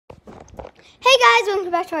Hey guys,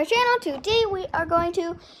 welcome back to our channel. Today we are going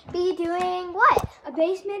to be doing what? A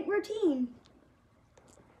basement routine.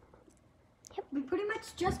 Yep. We pretty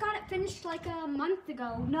much just got it finished like a month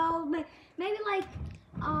ago. No, maybe like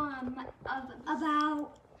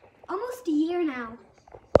about almost a year now.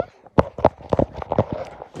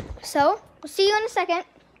 So, we'll see you in a second.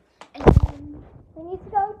 And We need to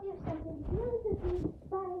go do something really busy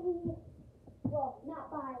by, well,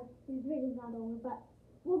 not by the video's not over, but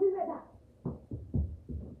we'll be right back.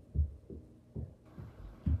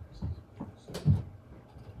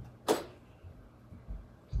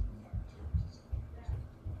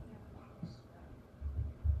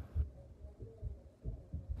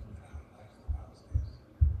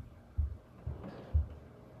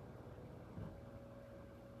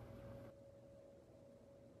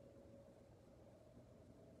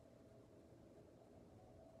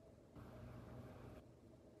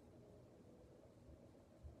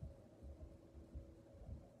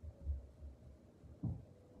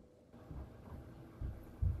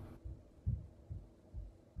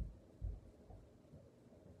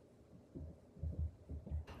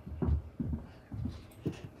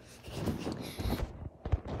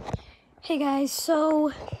 Hey guys,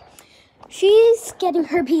 so she's getting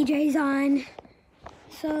her PJs on.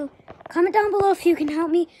 So, comment down below if you can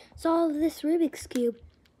help me solve this Rubik's Cube.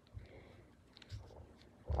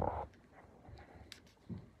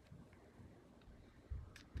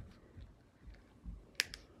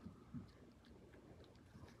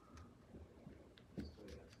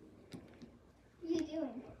 What are you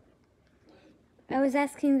doing? I was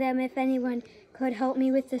asking them if anyone could help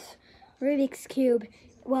me with this Rubik's Cube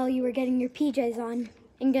while you were getting your PJs on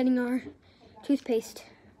and getting our toothpaste.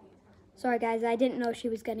 Sorry guys, I didn't know she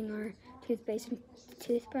was getting our toothpaste and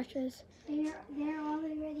toothbrushes. They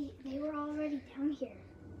were already down here.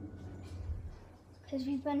 Because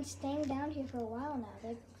we've been staying down here for a while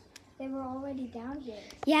now. They were already down here.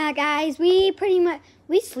 Yeah guys, we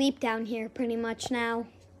sleep down here pretty much now.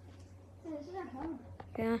 This is our home.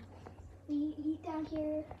 Yeah. We eat down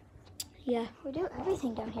here. Yeah. We do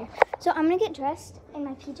everything down here. So I'm gonna get dressed in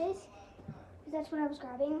my PJs. Because that's what I was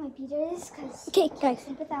grabbing, my PJs. Because Okay I can't guys,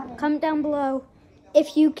 sleep without it. comment down below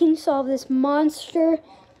if you can solve this monster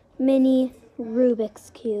mini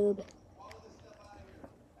Rubik's Cube.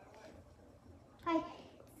 Hi.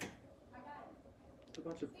 A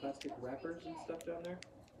bunch of plastic wrappers and stuff down there.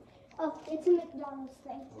 Oh, it's a McDonald's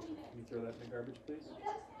thing. Can you throw that in the garbage, please?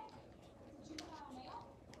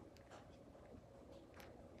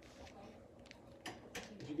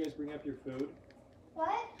 Did you guys bring up your food?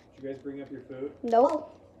 What? Did you guys bring up your food?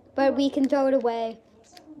 Nope. But we can throw it away.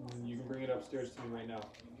 You can bring it upstairs to me right now.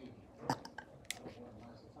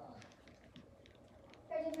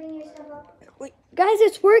 Try to bring your stuff up. Wait, guys,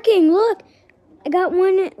 it's working. Look, I got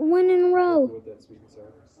one in a Go row. with that sweet and sour.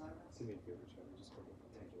 Send me a favor, Charlie. Just go with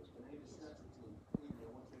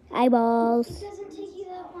the Eyeballs. It doesn't take you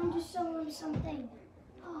that long to show them something.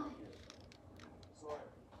 Oh.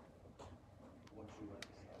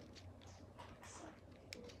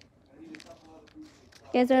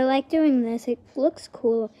 Guys, I like doing this. It looks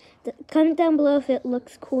cool. Comment down below if it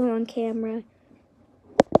looks cool on camera.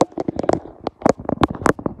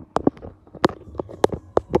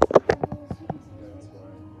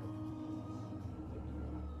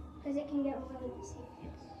 Because it can get really messy.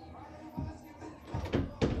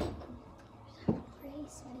 Pretty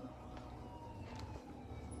sweaty.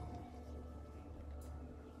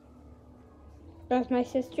 As my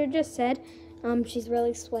sister just said, she's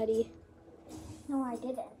really sweaty. No, I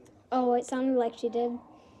didn't. Oh, it sounded like she did.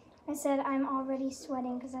 I said I'm already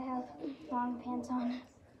sweating because I have long pants on.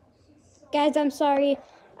 Guys, I'm sorry.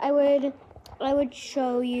 I would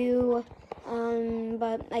show you,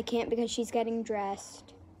 but I can't because she's getting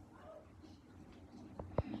dressed.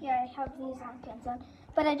 Yeah, I have these long pants on,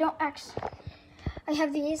 but I don't actually. I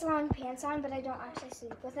have these long pants on, but I don't actually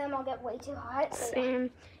sleep with them. I'll get way too hot. So yeah. Same.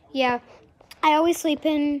 Yeah, I always sleep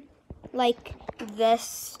in like this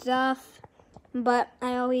stuff, but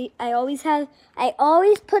I always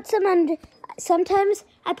put some under. Sometimes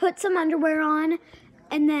I put some underwear on,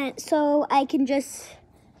 and then so I can just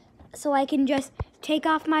take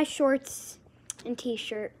off my shorts and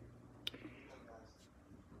t-shirt.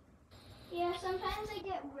 Yeah, sometimes I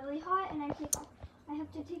get really hot and I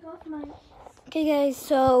have to take off my. Okay guys,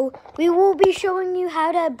 so we will be showing you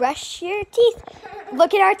how to brush your teeth.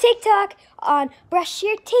 Look at our TikTok on brush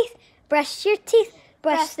your teeth, brush your teeth,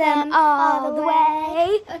 brush them all the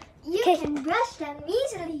way. You Okay. can brush them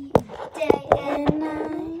easily day and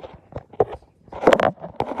night.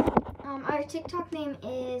 Our TikTok name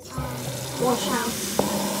is Wash House.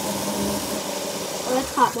 Oh,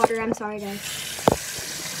 that's hot water. I'm sorry, guys.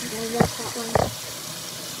 That's hot water.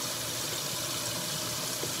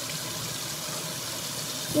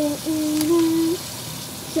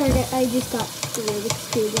 Sorry, I just got the Rubik's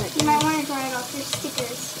Cube. You might want to dry it off your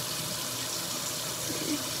stickers.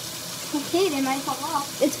 Okay, they might fall off.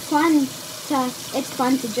 It's fun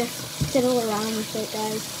to just fiddle around with it,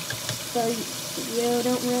 guys. So you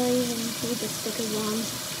don't really even need the stickers on.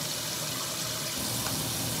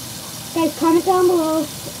 Guys, comment down below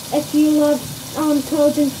if you love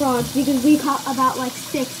toads and frogs, because we caught about like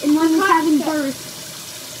 6, and one was having birth.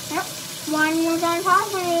 Yep. One was on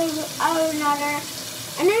top of another.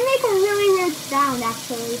 And they make a really weird sound,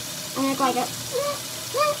 actually. And it's like a...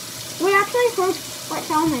 We actually heard what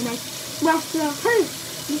sound they make.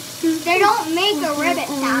 They don't make a ribbit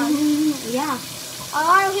sound. Yeah. A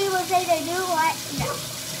lot of people say they do, what? No.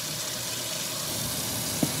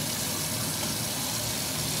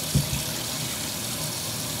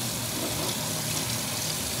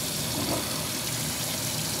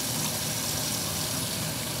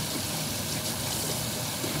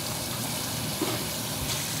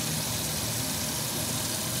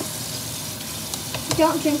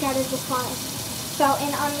 Don't drink out of the fountain.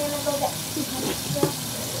 I'm gonna go get 200 still.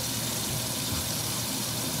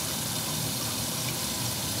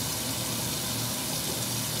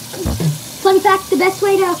 Fun fact, the best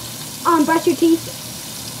way to brush your teeth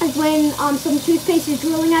is when some toothpaste is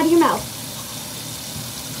drooling out of your mouth.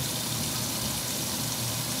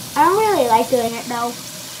 I don't really like doing it though.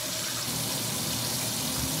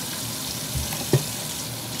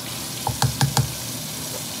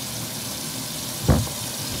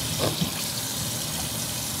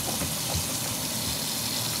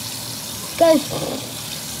 Guys,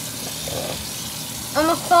 I'm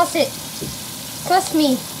gonna floss it. Trust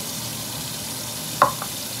me.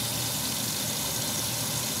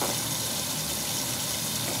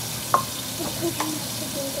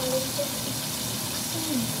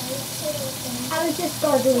 I was just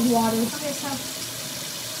gargling water. Okay, so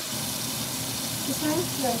this one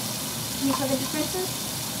is red. Can you tell the differences?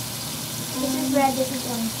 This is red, this is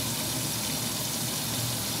orange.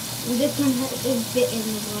 This one is bitten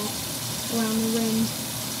around the rim,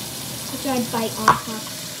 which I bite off of.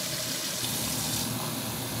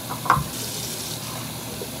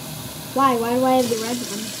 Why? Why do I have the red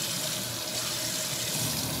one?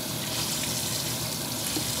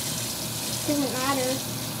 Doesn't matter.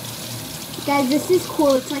 Guys, this is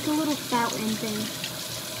cool. It's like a little fountain thing.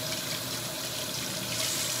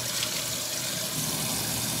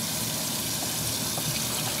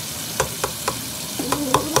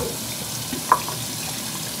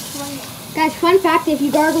 Guys, fun fact, if you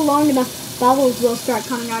gargle long enough, bubbles will start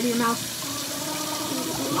coming out of your mouth.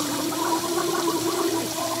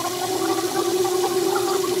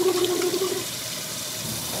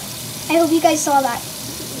 I hope you guys saw that.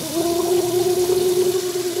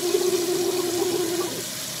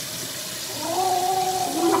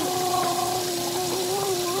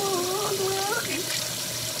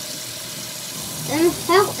 And a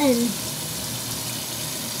fountain.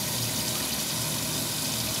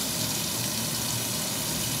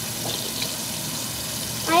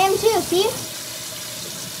 I am too, see?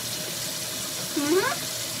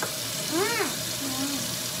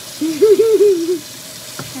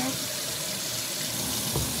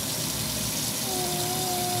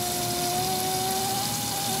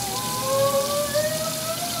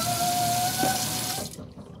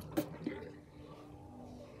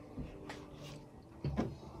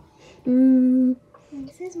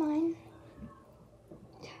 This is mine.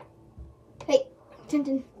 Hey,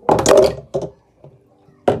 Tintin.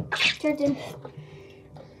 Tintin.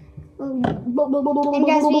 And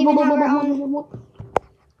guys, we even have our own.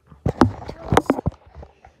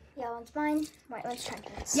 Yellow one's mine, white one's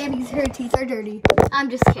Trenton's. Yeah, because her teeth are dirty. I'm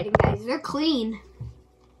just kidding, guys. They're clean.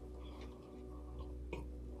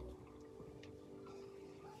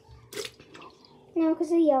 No, because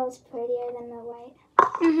the yellow's prettier than the white.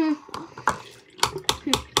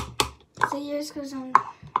 So yours goes on.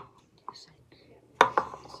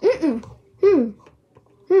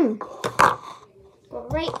 Well,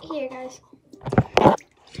 right here, guys.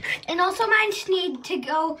 And also mine need to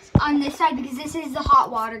go on this side because this is the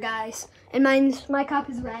hot water, guys. And my cup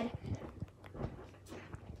is red.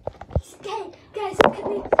 Stay, guys, come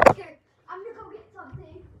here. I'm gonna go get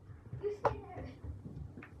something. You stay there.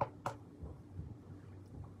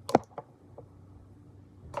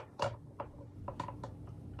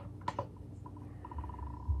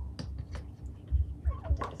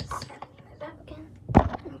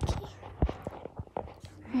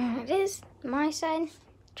 Here it is, my side,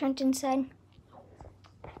 Trenton's side.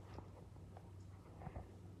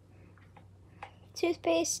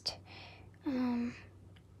 toothpaste,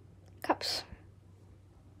 cups,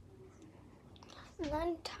 and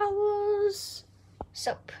then towels,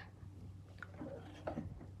 soap.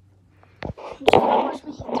 I'm just gonna wash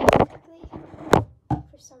my hands really quickly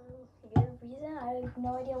for some weird reason. I have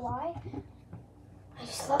no idea why. I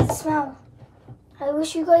just love the smell. I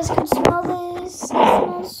wish you guys could smell this. It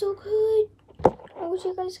smells so good. I wish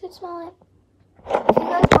you guys could smell it. If you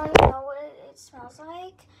guys want to know what it smells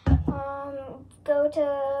like, go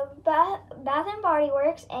to Bath and Body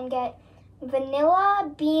Works and get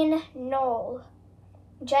Vanilla Bean Knoll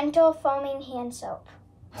Gentle Foaming Hand Soap.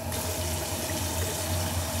 Because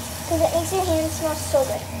it makes your hands smell so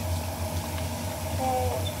good.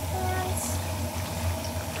 Hands.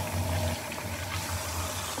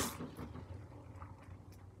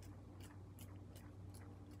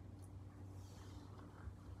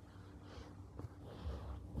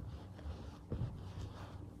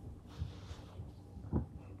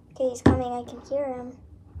 Okay, he's coming. I can hear him.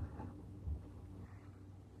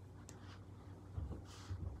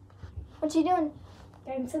 What's he doing?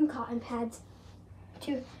 Getting some cotton pads.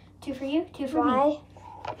 Two for you, two for Why? me.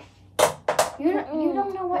 You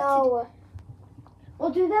don't know what to do. No.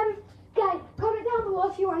 We'll do them. Guys, comment down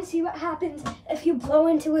below if you want to see what happens if you blow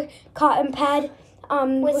into a cotton pad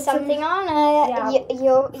With something on it.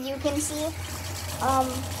 You can see.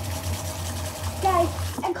 Guys,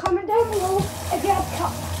 and comment down below if you have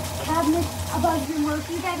cabinets above your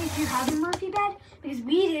Murphy bed, if you have a Murphy bed, because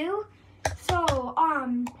we do.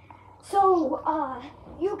 So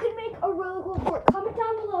you can make a really good board. Comment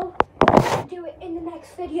down below. I'll do it in the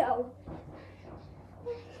next video.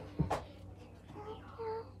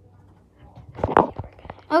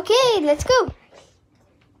 Okay, let's go.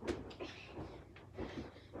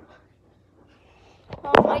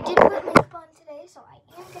 I did put makeup on today, so I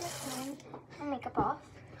am gonna clean my makeup off.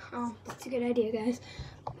 Oh, that's a good idea, guys.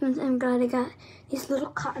 I'm glad I got these little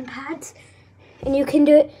cotton pads. And you can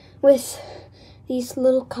do it with these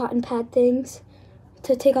little cotton pad things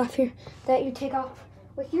to take off that you take off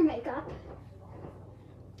with your makeup.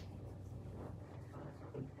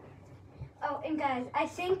 Oh, and guys, I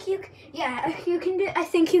think you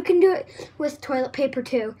can do it with toilet paper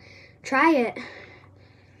too. Try it.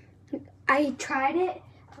 I tried it,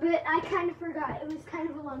 but I kind of forgot. It was kind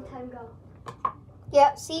of a long time ago.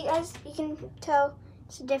 Yeah, see guys, you can tell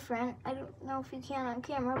it's different. I don't know if you can on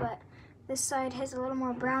camera, but this side has a little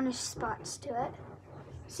more brownish spots to it.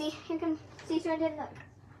 See, you can see Jordan, look.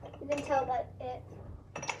 You can tell that it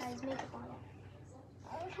has makeup on it.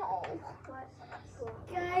 Oh,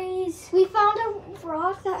 Guys, we found a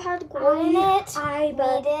rock that had gold in it.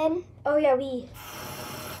 but did. oh yeah,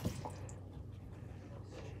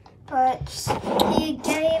 But he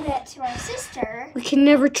gave it to our sister. we can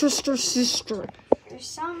never trust our sister. There's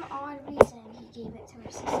some odd reason he gave it to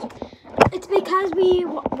our sister. It's because we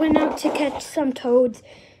went out to catch some toads.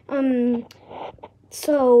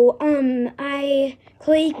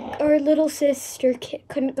 Our little sister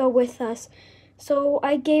couldn't go with us. So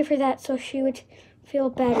I gave her that so she would feel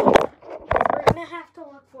better. We're gonna have to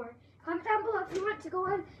look for it. Comment down below if you want to go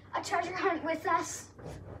on a treasure hunt with us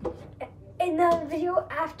in the video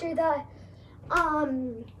after the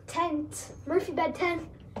tent, Murphy bed tent.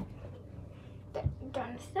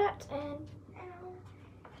 Done with that and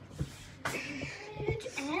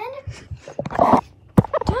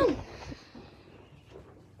done.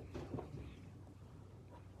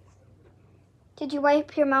 Did you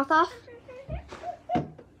wipe your mouth off?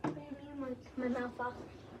 My mouth off.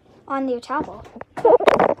 On your towel.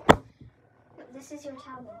 This is your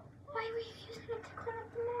towel. Why were you using it to clean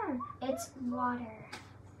up the mud? It's water.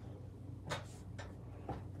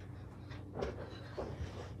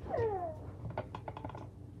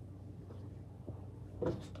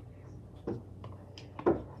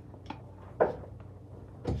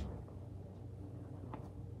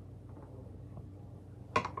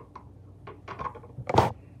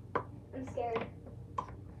 I'm scared.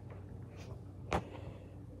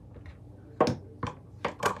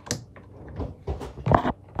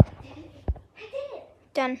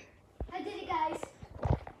 Done. I did it, guys.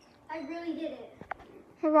 I really did it.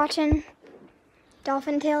 We're watching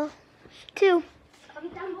Dolphin Tale 2.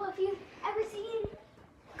 Comment down below if you've ever seen.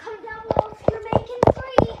 Comment down below if you're making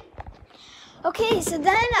 3. Okay, so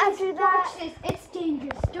then after that, Watch this. It's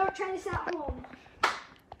dangerous. Don't try this at home.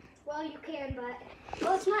 Well, you can, but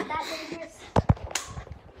well, it's not that dangerous.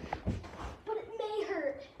 But it may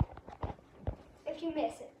hurt if you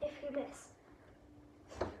miss it. If you miss.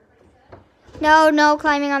 no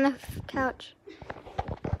climbing on the couch.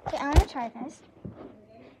 Okay, I'm gonna try this.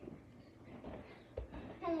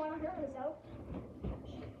 I want to hurt myself.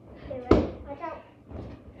 Okay, ready? Watch out.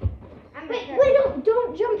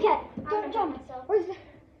 Don't jump. Where's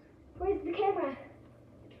the camera?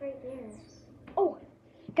 It's right there. Oh,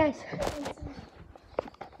 guys.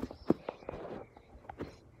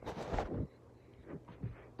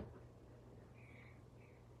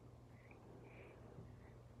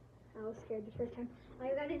 I was scared the first time. All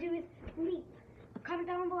you gotta do is leap. Comment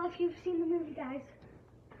down below if you've seen the movie, guys.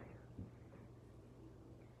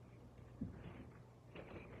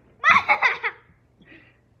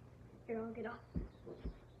 Here, I'll get off.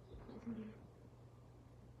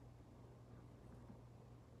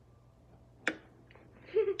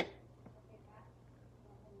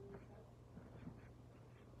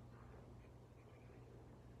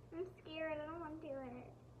 I'm scared. I don't want to do it.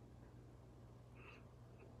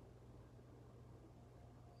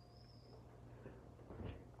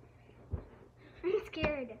 I'm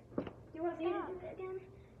scared. You want me to do it again? I'm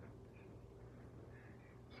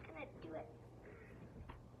just gonna do it.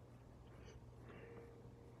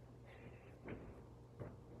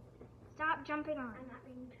 Stop jumping on. I'm not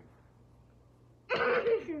being. I'm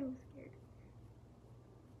so scared.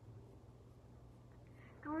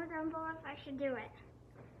 Comment down below if I should do it.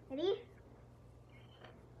 Ready?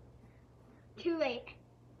 Too late.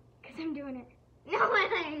 Because I'm doing it. No,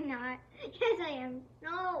 I'm not. Yes, I am.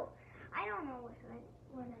 No, I don't know what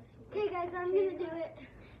I should do. Okay, guys, I'm going to do it.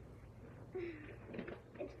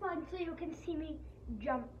 It's fun so you can see me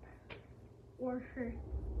jump. Or her.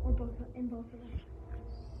 Or both in both of us.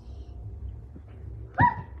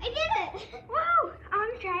 I did it! Woo! I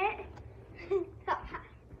want to try it.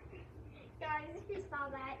 Guys, if you saw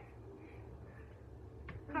that.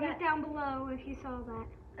 Comment down below if you saw that.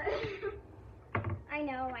 I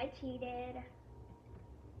know, I cheated.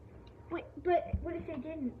 Wait, but what if they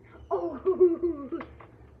didn't? Oh!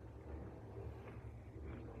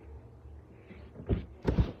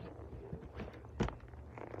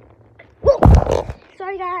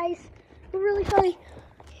 Sorry, guys. We're really sorry.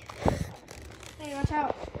 Hey, watch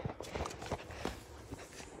out.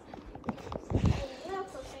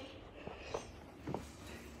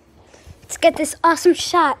 Let's get this awesome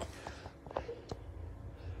shot.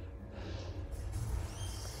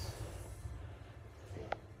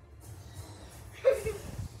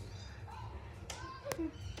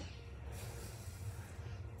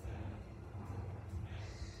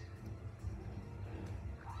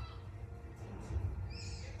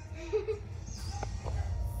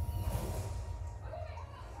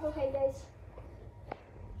 Okay, guys.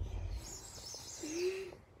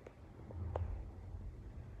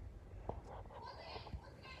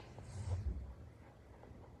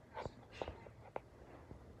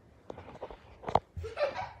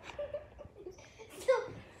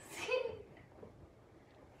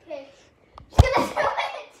 Okay. I'm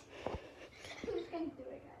just gonna do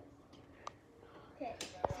it, guys. Okay.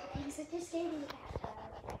 I'm such a scaredy cat.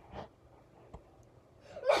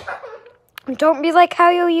 Don't be like how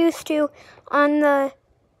you used to on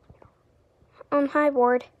high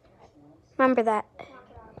board. Remember that.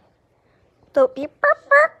 Don't be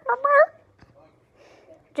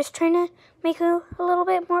just trying to make you a little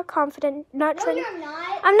bit more confident. Not No, trying to, you're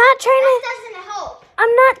not. I'm not trying to. That doesn't help.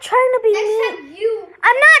 I'm not trying to be Next mean. time you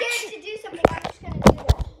I'm not. scared to do something, I'm just gonna do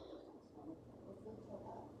that.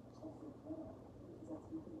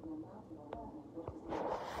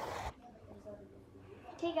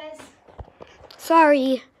 Okay, guys.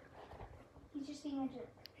 Sorry. He's just being a jerk,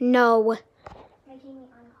 No. making me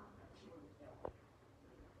uncomfortable.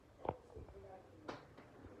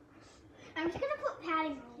 I'm just gonna put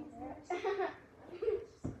padding on there.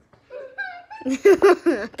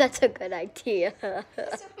 That's a good idea.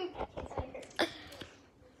 Daddy,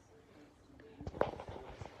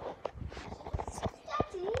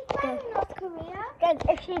 I'm in North Korea. Guys,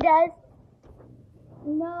 if she does,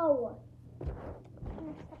 No.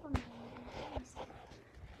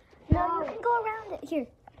 no, you can go around it. Here.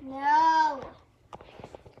 No.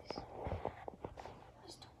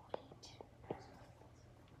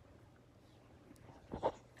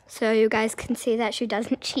 So you guys can see that she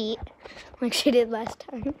doesn't cheat like she did last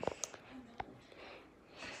time.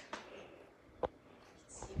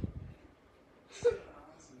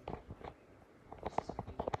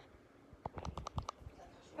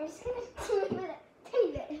 I'm just gonna do it with a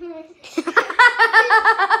tiny bit. Just a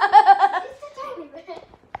tiny bit.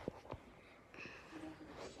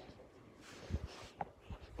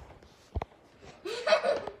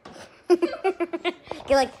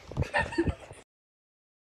 You're like,